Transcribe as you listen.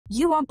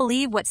You won't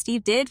believe what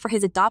Steve did for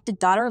his adopted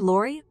daughter,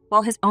 Lori,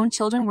 while his own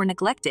children were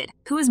neglected.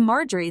 Who is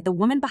Marjorie, the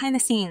woman behind the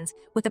scenes,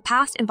 with a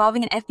past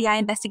involving an FBI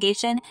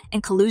investigation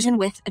and collusion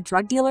with a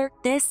drug dealer?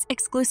 This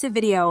exclusive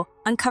video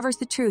uncovers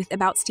the truth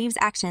about Steve's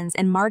actions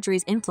and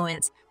Marjorie's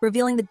influence,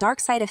 revealing the dark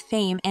side of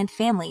fame and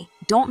family.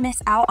 Don't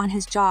miss out on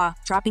his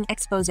jaw-dropping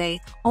exposé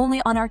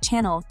only on our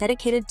channel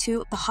dedicated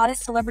to the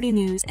hottest celebrity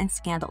news and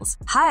scandals.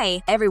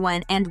 Hi,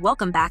 everyone, and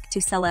welcome back to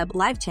Celeb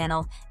Live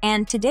Channel.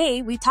 And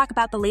today, we talk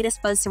about the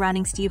latest buzz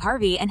surrounding Steve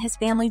Harvey and his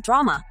family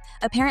drama.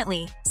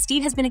 Apparently,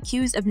 Steve has been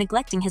accused of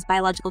neglecting his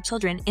biological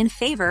children in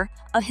favor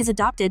of his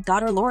adopted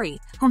daughter Lori,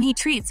 whom he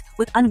treats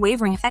with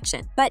unwavering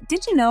affection. But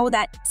did you know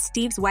that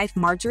Steve's wife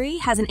Marjorie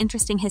has an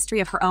interesting history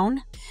of her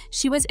own?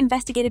 She was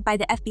investigated by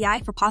the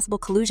FBI for possible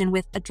collusion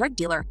with a drug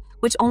dealer,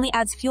 which only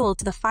adds fuel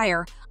to the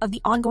fire of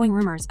the ongoing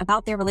rumors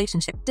about their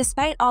relationship.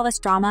 Despite all this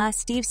drama,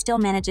 Steve still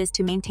manages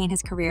to maintain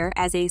his career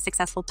as a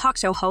successful talk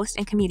show host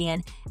and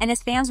comedian, and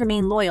his fans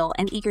remain loyal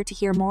and eager to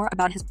hear more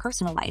about his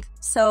personal life.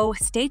 So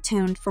stay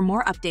tuned for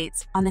more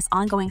updates on this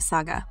ongoing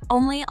saga,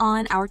 only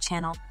on our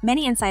channel.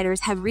 Many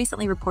insiders have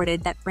recently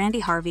reported that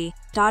Brandi Harvey,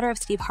 daughter of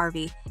Steve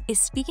Harvey, is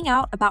speaking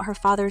out about her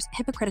father's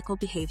hypocritical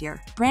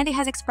behavior. Brandi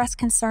has expressed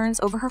concerns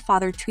over her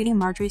father treating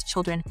Marjorie's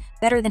children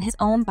better than his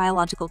own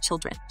biological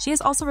children. She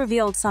has also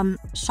revealed some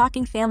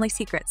shocking family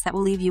secrets that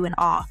will leave you in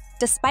awe.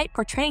 Despite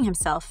portraying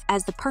himself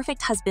as the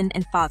perfect husband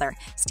and father,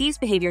 Steve's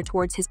behavior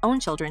towards his own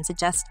children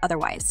suggests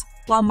otherwise.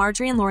 While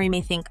Marjorie and Lori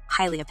may think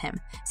highly of him,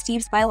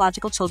 Steve's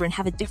biological children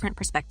have a different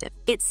perspective.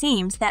 It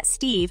seems that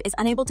Steve is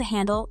unable to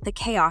handle the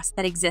chaos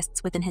that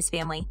exists within his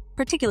family,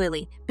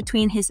 particularly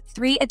between his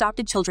 3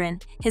 adopted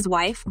children, his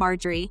wife,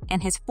 Marjorie,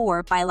 and his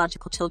 4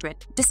 biological children.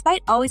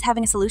 Despite always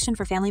having a solution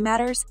for family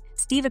matters,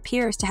 Steve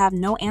appears to have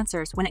no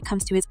answers when it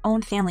comes to his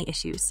own family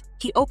issues.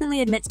 He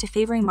openly admits to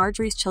favoring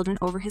Marjorie's children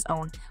over his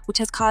own, which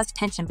has caused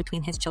tension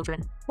between his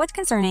children. What's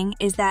concerning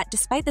is that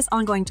despite this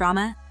ongoing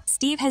drama,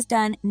 Steve has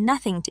done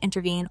nothing to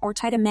intervene or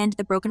try to mend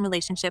the broken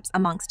relationships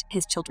amongst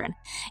his children.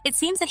 It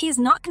seems that he is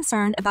not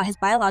concerned about his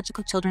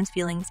biological children's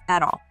feelings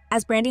at all.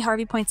 As Brandi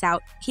Harvey points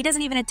out, he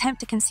doesn't even attempt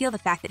to conceal the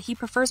fact that he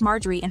prefers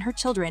Marjorie and her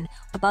children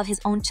above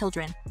his own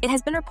children. It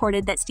has been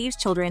reported that Steve's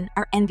children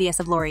are envious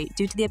of Lori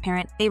due to the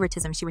apparent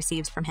favoritism she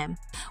receives from him.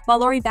 While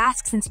Lori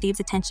basks in Steve's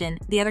attention,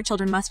 the other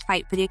children must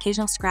fight for the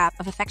occasional scrap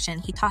of affection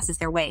he tosses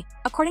their way.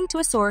 According to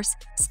a source,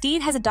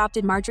 Steve has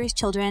adopted Marjorie's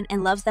children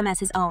and loves them as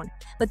his own,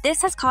 but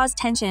this has caused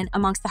tension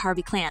amongst the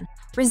Harvey clan.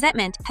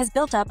 Resentment has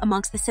built up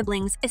amongst the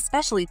siblings,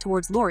 especially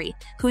towards Lori,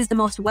 who is the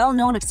most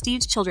well-known of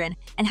Steve's children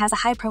and has a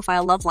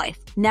high-profile love life.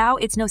 Now,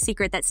 it's no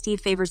secret that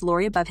Steve favors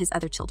Lori above his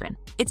other children.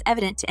 It's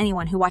evident to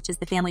anyone who watches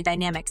the family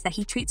dynamics that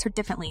he treats her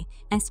differently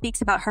and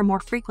speaks about her more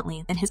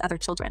frequently than his other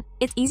children.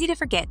 It's easy to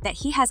forget that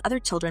he has other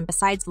children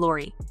besides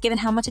Lori, given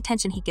how much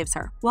attention he gives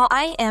her. While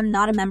I am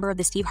not a member of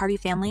the Steve Harvey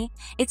family,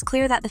 it's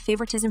clear that the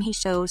favoritism he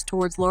shows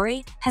towards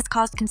Lori has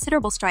caused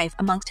considerable strife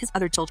amongst his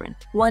other children.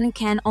 One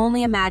can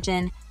only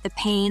imagine the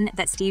pain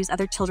that Steve's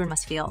other children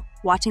must feel,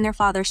 watching their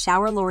father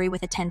shower Lori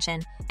with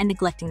attention and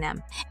neglecting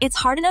them. It's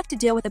hard enough to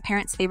deal with a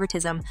parent's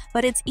favoritism,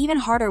 but it's even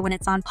harder when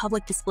it's on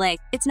public display.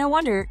 It's no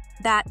wonder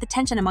that the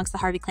tension amongst the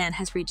Harvey clan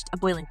has reached a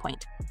boiling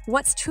point.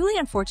 What's truly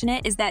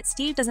unfortunate is that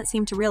Steve doesn't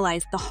seem to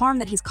realize the harm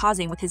that he's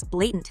causing with his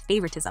blatant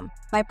favoritism.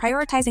 By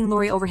prioritizing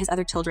Lori over his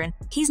other children,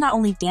 he's not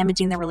only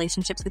damaging their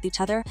relationships with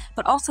each other,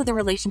 but also their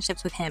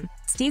relationships with him.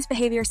 Steve's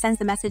behavior sends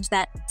the message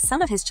that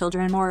some of his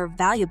children are more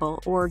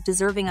valuable or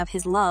deserving of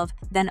his love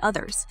than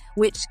others,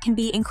 which can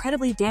be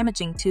incredibly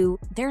damaging to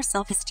their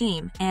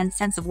self-esteem and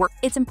sense of worth.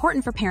 It's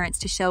important for parents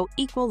to show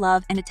equal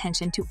love and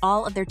attention to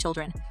all of their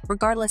children,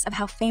 regardless of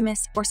how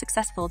famous or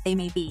successful they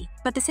may be.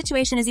 But the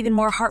situation is even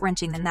more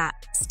heart-wrenching than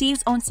that.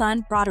 Steve's own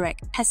son, Broderick,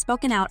 has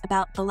spoken out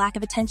about the lack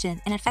of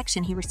attention and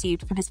affection he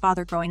received from his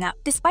father growing up.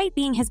 Despite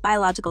being his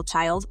biological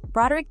child,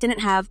 Broderick didn't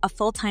have a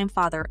full-time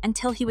father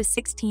until he was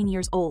 16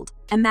 years old.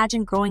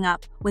 Imagine growing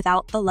up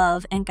without the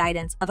love and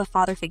guidance of a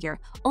father figure,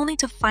 only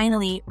to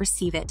finally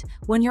receive it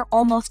when you're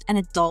almost an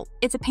adult.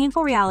 It's a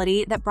painful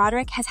reality that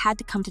Broderick has had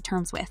to come to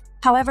terms with.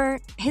 However,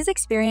 his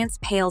experience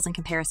pales in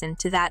comparison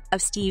to that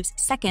of Steve's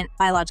second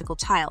biological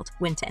child,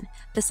 Winton.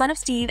 The son of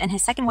Steve and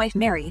his second wife,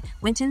 Mary,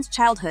 Winton's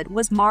childhood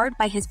was marred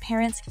by his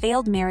parents'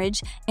 failed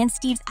marriage and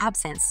Steve's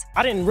absence.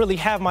 I didn't really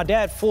have my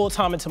dad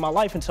full-time into my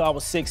life until I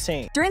was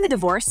 16. During the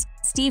divorce,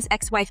 Steve's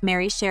ex-wife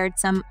Mary shared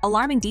some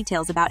alarming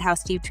details about how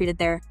Steve treated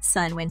their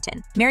son,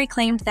 Winton. Mary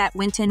claimed that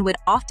Winton would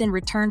often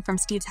return from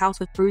Steve's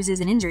house with bruises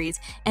and injuries,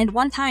 and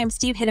one time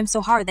Steve hit him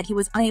so hard that he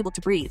was unable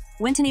to breathe.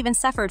 Winton even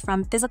suffered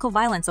from physical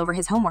violence over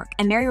his homework,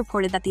 and Mary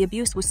reported that the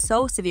abuse was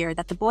so severe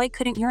that the boy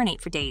couldn't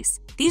urinate for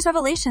days. These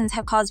revelations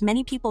have caused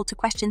many people to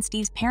question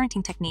Steve's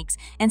parenting techniques,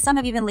 and some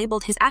have even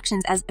labeled his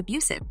actions as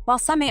abusive. While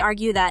some may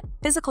argue that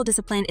physical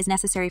discipline is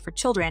necessary for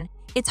children,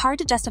 it's hard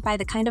to justify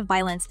the kind of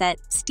violence that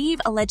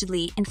Steve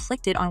allegedly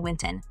inflicted on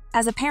Winton.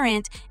 As a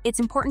parent, it's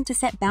important to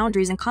set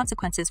boundaries and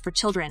consequences for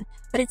children,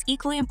 but it's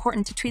equally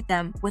important to treat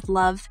them with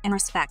love and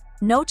respect.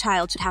 No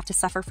child should have to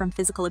suffer from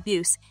physical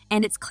abuse,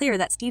 and it's clear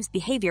that Steve's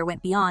behavior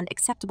went beyond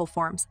acceptable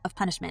forms of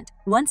punishment.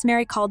 Once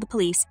Mary called the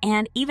police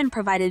and even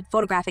provided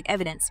photographic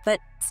evidence,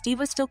 but Steve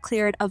was still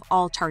cleared of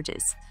all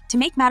charges. To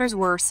make matters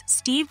worse,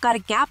 Steve got a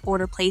gap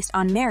order placed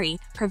on Mary,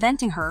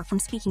 preventing her from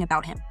speaking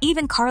about him.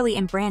 Even Carly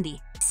and Brandi,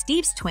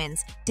 Steve's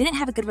twins, didn't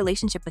have a good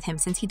relationship with him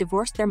since he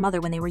divorced their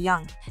mother when they were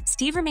young.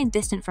 Steve remained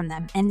distant from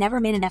them and never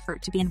made an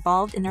effort to be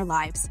involved in their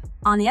lives.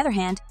 On the other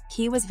hand,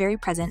 he was very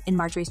present in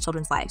Marjorie's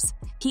children's lives.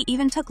 He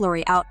even took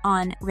Lori out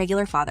on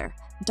regular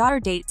father-daughter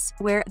dates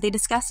where they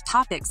discussed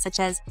topics such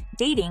as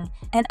dating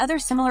and other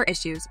similar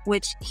issues,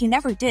 which he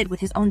never did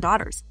with his own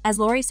daughters. As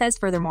Lori says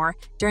furthermore,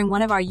 during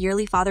one of our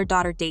yearly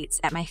father-daughter dates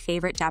at my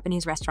favorite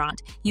Japanese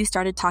restaurant, you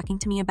started talking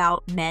to me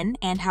about men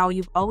and how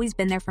you've always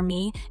been there for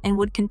me and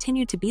would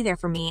continue to be there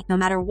for me no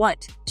matter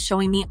what,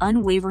 showing me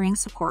unwavering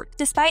support.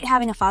 Despite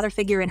having a father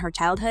figure in her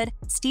childhood,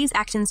 Steve's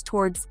actions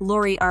towards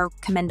Lori are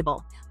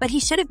commendable, but he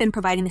should have been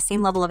providing the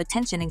same level of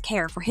attention and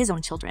care for his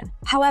own children.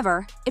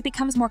 However, it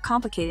becomes more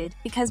complicated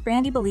because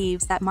Brandi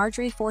believes that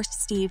Marjorie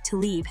forced Steve to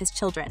leave his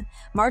children.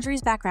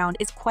 Marjorie's background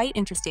is quite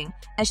interesting,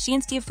 as she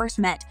and Steve first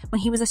met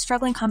when he was a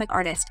struggling comic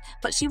artist,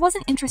 but she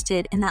wasn't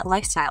interested in that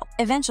lifestyle.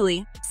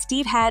 Eventually,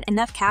 Steve had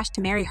enough cash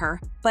to marry her,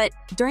 but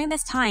during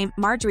this time,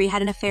 Marjorie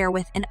had an affair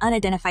with an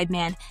unidentified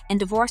man and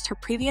divorced her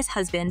previous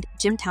husband,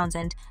 Jim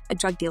Townsend, a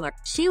drug dealer.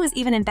 She was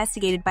even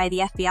investigated by the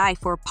FBI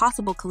for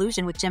possible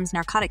collusion with Jim's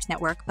narcotics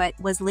network, but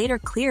was later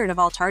cleared of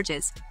all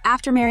charges.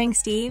 After marrying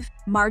Steve,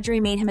 Marjorie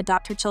made him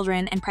adopt her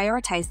children and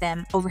prioritize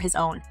them over his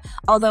own.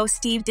 Although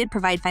Steve did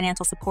provide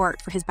financial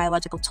support for his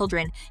biological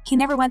children, he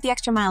never went the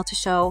extra mile to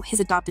show his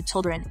adopted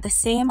children the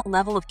same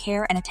level of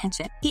care and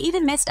attention. He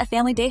even missed a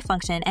family day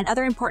function and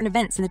other important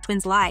events in the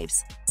twins'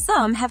 lives.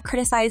 Some have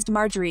criticized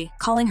Marjorie,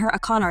 calling her a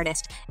con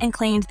artist, and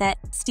claimed that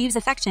Steve's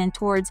affection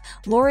towards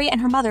Lori and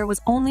her mother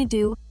was only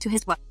due to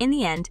his wife. In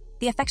the end,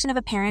 the affection of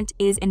a parent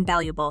is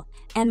invaluable,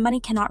 and money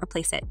cannot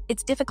replace it.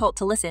 It's difficult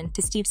to listen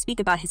to Steve speak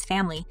about his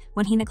family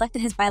when he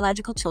neglected his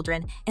biological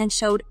children and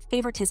showed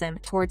favoritism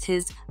towards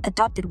his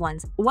adopted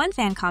ones. One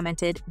fan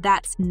commented,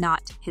 "That's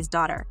not his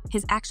daughter.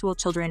 His actual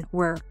children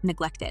were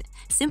neglected."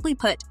 Simply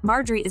put,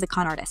 Marjorie is a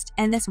con artist,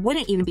 and this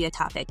wouldn't even be a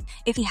topic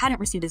if he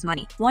hadn't received his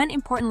money. One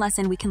important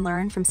lesson we can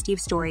learn from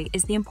Steve's story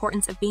is the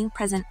importance of being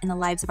present in the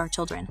lives of our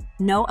children.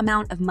 No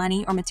amount of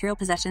money or material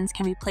possessions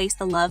can replace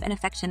the love and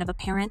affection of a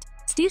parent.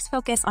 Steve's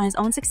focus on his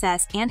own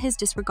success and his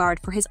disregard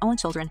for his own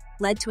children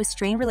led to a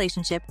strained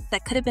relationship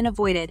that could have been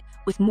avoided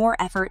with more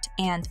effort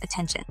and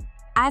attention.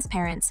 As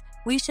parents,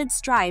 we should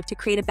strive to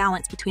create a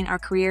balance between our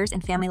careers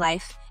and family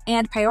life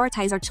and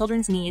prioritize our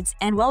children's needs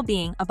and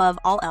well-being above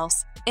all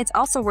else. It's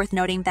also worth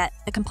noting that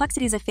the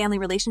complexities of family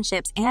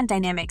relationships and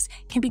dynamics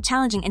can be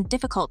challenging and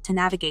difficult to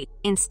navigate.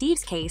 In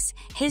Steve's case,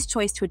 his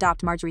choice to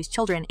adopt Marjorie's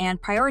children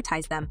and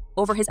prioritize them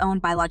over his own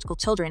biological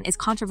children is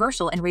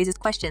controversial and raises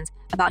questions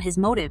about his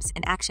motives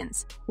and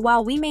actions.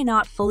 While we may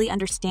not fully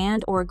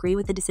understand or agree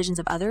with the decisions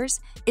of others,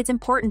 it's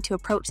important to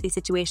approach these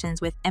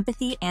situations with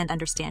empathy and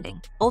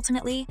understanding.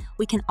 Ultimately,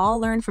 we can all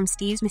learn from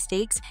Steve's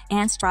mistakes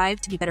and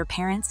strive to be better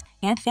parents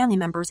and family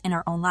members in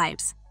our own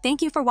lives.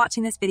 Thank you for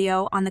watching this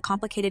video on the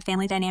complicated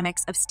family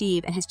dynamics of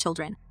Steve and his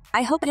children.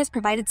 I hope it has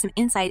provided some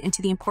insight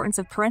into the importance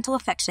of parental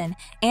affection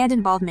and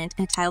involvement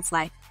in a child's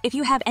life. If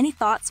you have any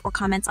thoughts or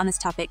comments on this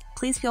topic,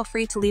 please feel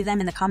free to leave them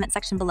in the comment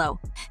section below.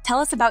 Tell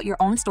us about your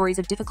own stories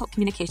of difficult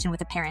communication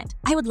with a parent.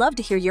 I would love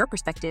to hear your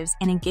perspectives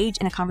and engage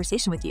in a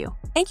conversation with you.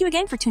 Thank you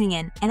again for tuning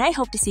in, and I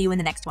hope to see you in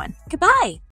the next one. Goodbye!